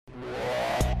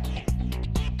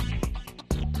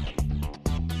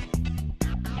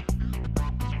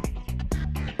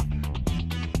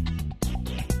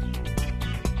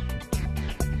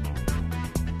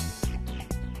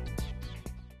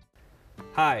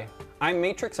Hi, I'm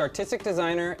Matrix Artistic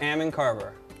Designer Ammon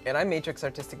Carver. And I'm Matrix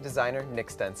Artistic Designer Nick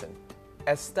Stenson.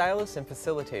 As stylists and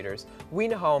facilitators, we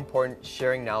know how important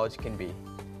sharing knowledge can be.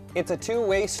 It's a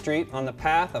two-way street on the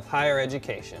path of higher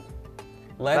education.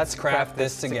 Let's craft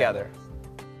this together.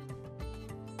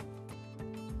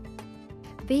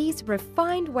 These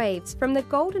refined waves from the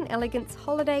Golden Elegance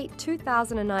Holiday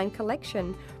 2009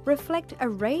 collection reflect a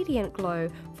radiant glow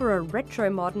for a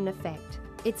retro-modern effect.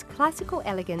 It's classical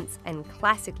elegance and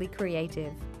classically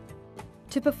creative.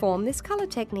 To perform this color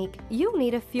technique, you'll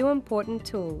need a few important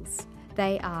tools.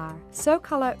 They are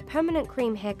SoColor Permanent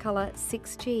Cream Hair Color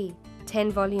 6G,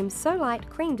 10 Volume So Light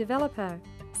Cream Developer,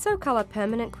 SoColor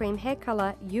Permanent Cream Hair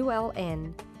Color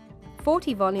ULN,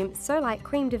 40 Volume So Light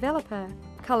Cream Developer,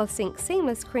 ColorSync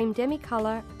Seamless Cream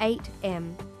Demi-Color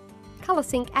 8M,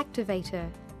 ColorSync Activator,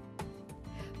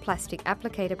 plastic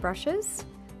applicator brushes,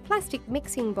 plastic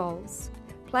mixing bowls,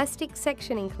 plastic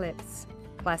sectioning clips,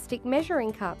 plastic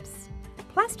measuring cups,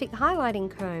 plastic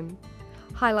highlighting comb,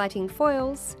 highlighting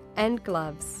foils, and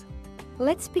gloves.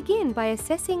 Let's begin by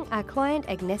assessing our client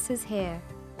Agnes's hair.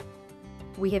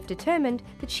 We have determined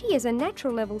that she is a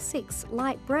natural level 6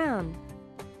 light brown.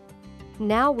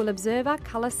 Now we'll observe our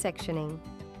color sectioning.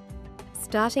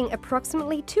 Starting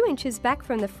approximately 2 inches back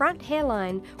from the front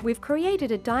hairline, we've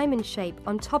created a diamond shape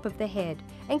on top of the head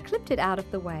and clipped it out of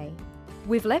the way.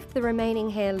 We've left the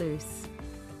remaining hair loose.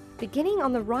 Beginning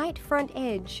on the right front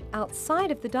edge,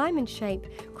 outside of the diamond shape,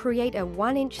 create a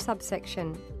 1-inch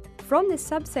subsection. From this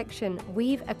subsection,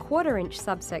 weave a 1/4-inch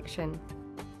subsection.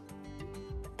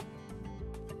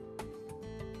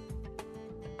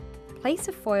 Place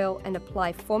a foil and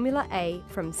apply Formula A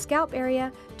from scalp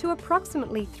area to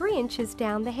approximately 3 inches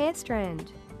down the hair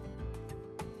strand.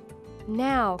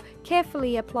 Now,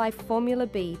 carefully apply Formula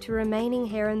B to remaining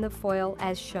hair in the foil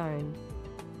as shown.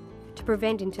 To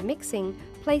prevent intermixing,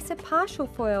 place a partial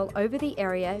foil over the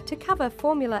area to cover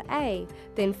Formula A,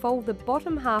 then fold the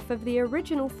bottom half of the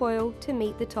original foil to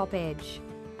meet the top edge.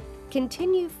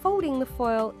 Continue folding the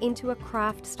foil into a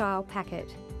craft-style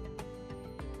packet.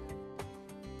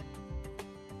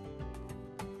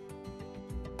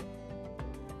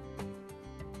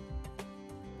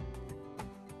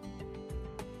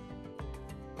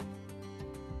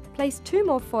 Place 2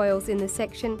 more foils in the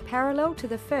section parallel to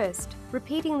the first,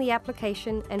 repeating the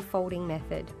application and folding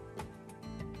method.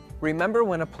 Remember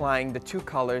when applying the 2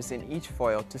 colors in each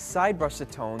foil to side brush the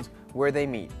tones where they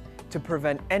meet to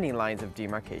prevent any lines of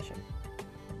demarcation.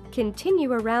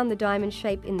 Continue around the diamond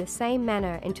shape in the same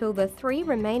manner until the 3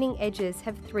 remaining edges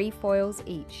have 3 foils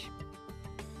each.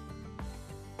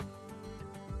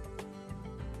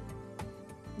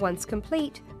 Once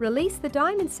complete, release the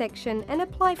diamond section and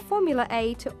apply Formula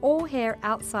A to all hair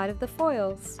outside of the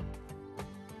foils.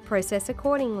 Process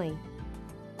accordingly.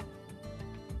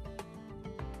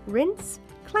 Rinse,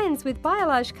 cleanse with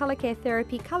Biolage Color Care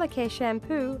Therapy Color Care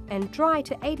Shampoo and dry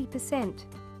to 80%.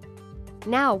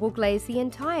 Now we'll glaze the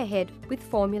entire head with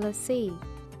Formula C.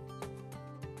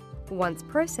 Once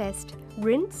processed,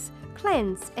 rinse,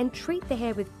 cleanse and treat the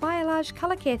hair with Biolage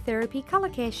Color Care Therapy Color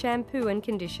Care Shampoo and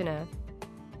Conditioner.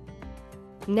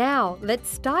 Now, let's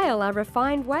style our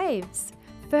refined waves.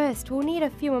 First, we'll need a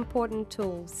few important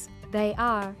tools. They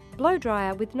are blow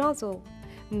dryer with nozzle,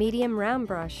 medium round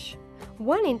brush,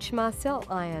 1-inch Marcel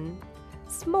iron,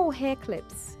 small hair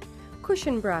clips,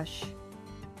 cushion brush,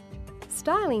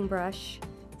 styling brush,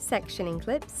 sectioning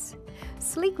clips,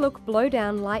 Sleek Look Blow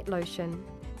Down Light Lotion,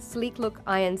 Sleek Look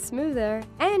Iron Smoother,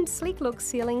 and Sleek Look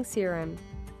Sealing Serum.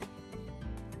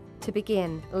 To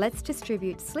begin, let's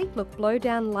distribute Sleek Look Blow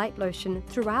Down Light Lotion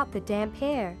throughout the damp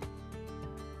hair.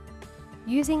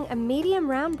 Using a medium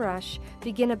round brush,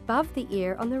 begin above the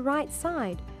ear on the right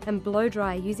side and blow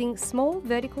dry using small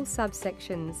vertical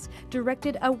subsections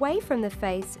directed away from the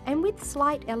face and with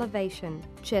slight elevation.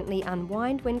 Gently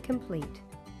unwind when complete.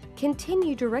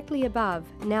 Continue directly above,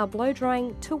 now blow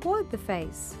drying toward the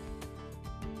face.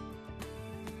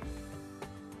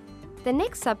 The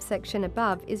next subsection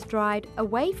above is dried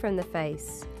away from the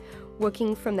face.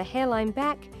 Working from the hairline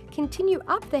back, continue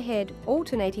up the head,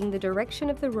 alternating the direction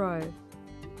of the row.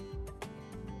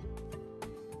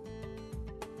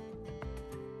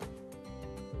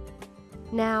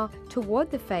 Now,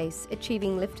 toward the face,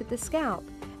 achieving lift at the scalp,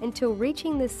 until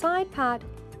reaching the side part,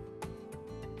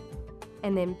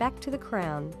 and then back to the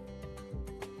crown.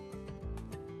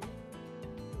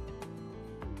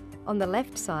 On the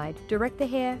left side, direct the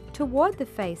hair toward the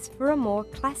face for a more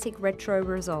classic retro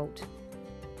result.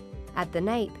 At the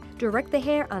nape, direct the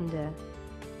hair under.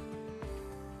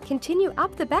 Continue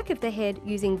up the back of the head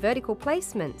using vertical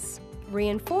placements.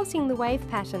 reinforcing the wave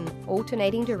pattern,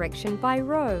 alternating direction by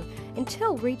row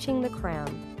until reaching the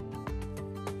crown.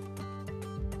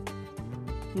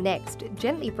 Next,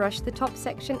 gently brush the top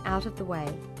section out of the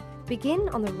way. Begin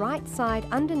on the right side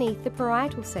underneath the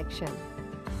parietal section.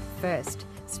 First,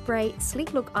 spray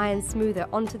Sleek Look Iron Smoother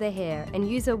onto the hair and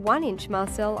use a 1-inch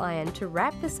Marcel iron to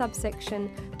wrap the subsection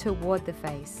toward the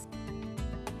face.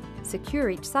 Secure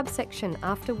each subsection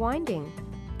after winding.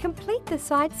 Complete the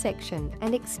side section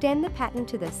and extend the pattern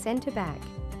to the center back.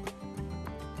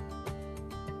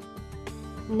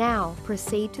 Now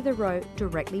proceed to the row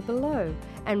directly below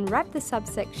and wrap the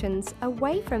subsections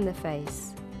away from the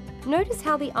face. Notice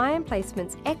how the iron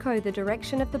placements echo the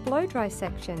direction of the blow-dry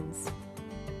sections.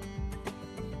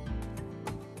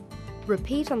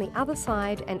 Repeat on the other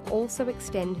side and also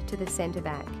extend to the center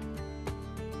back.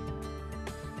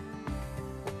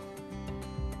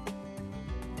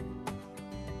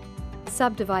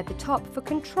 Subdivide the top for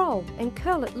control and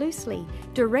curl it loosely,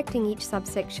 directing each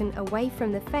subsection away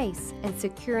from the face and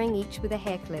securing each with a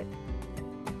hair clip.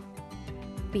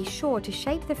 Be sure to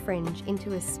shape the fringe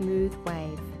into a smooth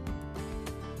wave.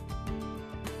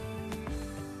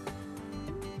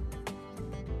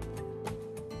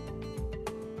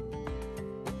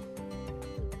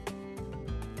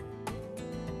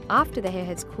 After the hair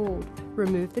has cooled,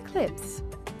 remove the clips.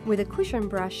 With a cushion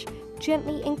brush,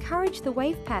 gently encourage the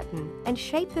wave pattern and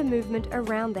shape the movement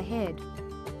around the head.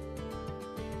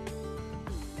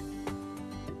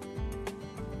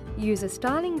 Use a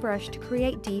styling brush to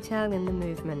create detail in the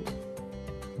movement.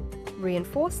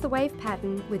 Reinforce the wave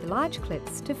pattern with large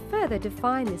clips to further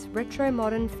define this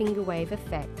retro-modern finger wave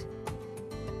effect.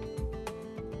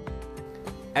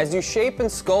 As you shape and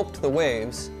sculpt the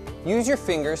waves, use your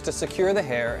fingers to secure the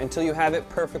hair until you have it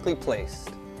perfectly placed.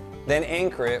 Then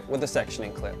anchor it with a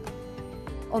sectioning clip.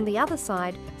 On the other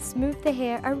side, smooth the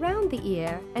hair around the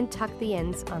ear and tuck the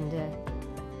ends under.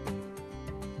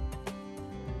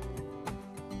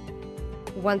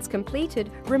 Once completed,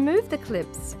 remove the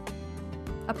clips.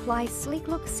 Apply Sleek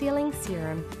Look Sealing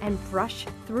Serum and brush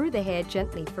through the hair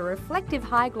gently for reflective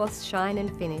high gloss shine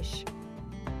and finish.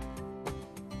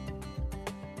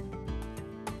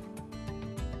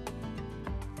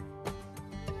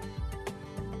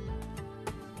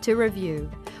 To review,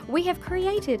 we have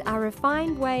created our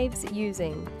refined waves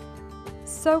using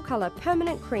So Color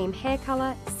Permanent Cream Hair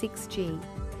Color 6G,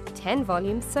 10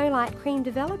 Volume So Light Cream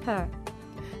Developer,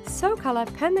 So Color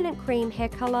Permanent Cream Hair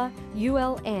Color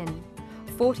ULN,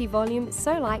 40 Volume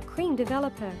So Light Cream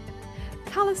Developer,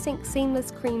 Color Sync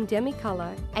Seamless Cream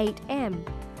Demi-Color 8M,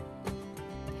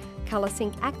 Color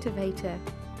Sync Activator,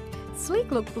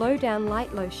 Sleek Look Blow Down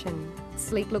Light Lotion,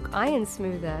 Sleek Look Iron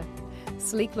Smoother,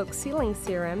 Sleek Look Sealing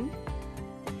Serum,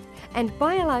 and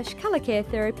Biolash Color Care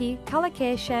Therapy Color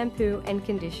Care Shampoo and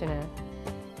Conditioner.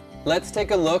 Let's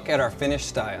take a look at our finished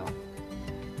style.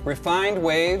 Refined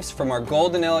Waves from our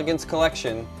Golden Elegance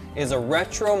collection is a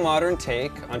retro-modern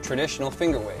take on traditional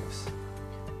finger waves.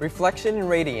 Reflection and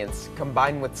radiance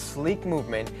combined with sleek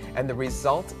movement, and the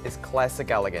result is classic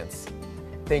elegance.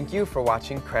 Thank you for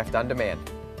watching Craft on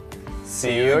Demand.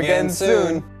 See you again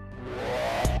soon!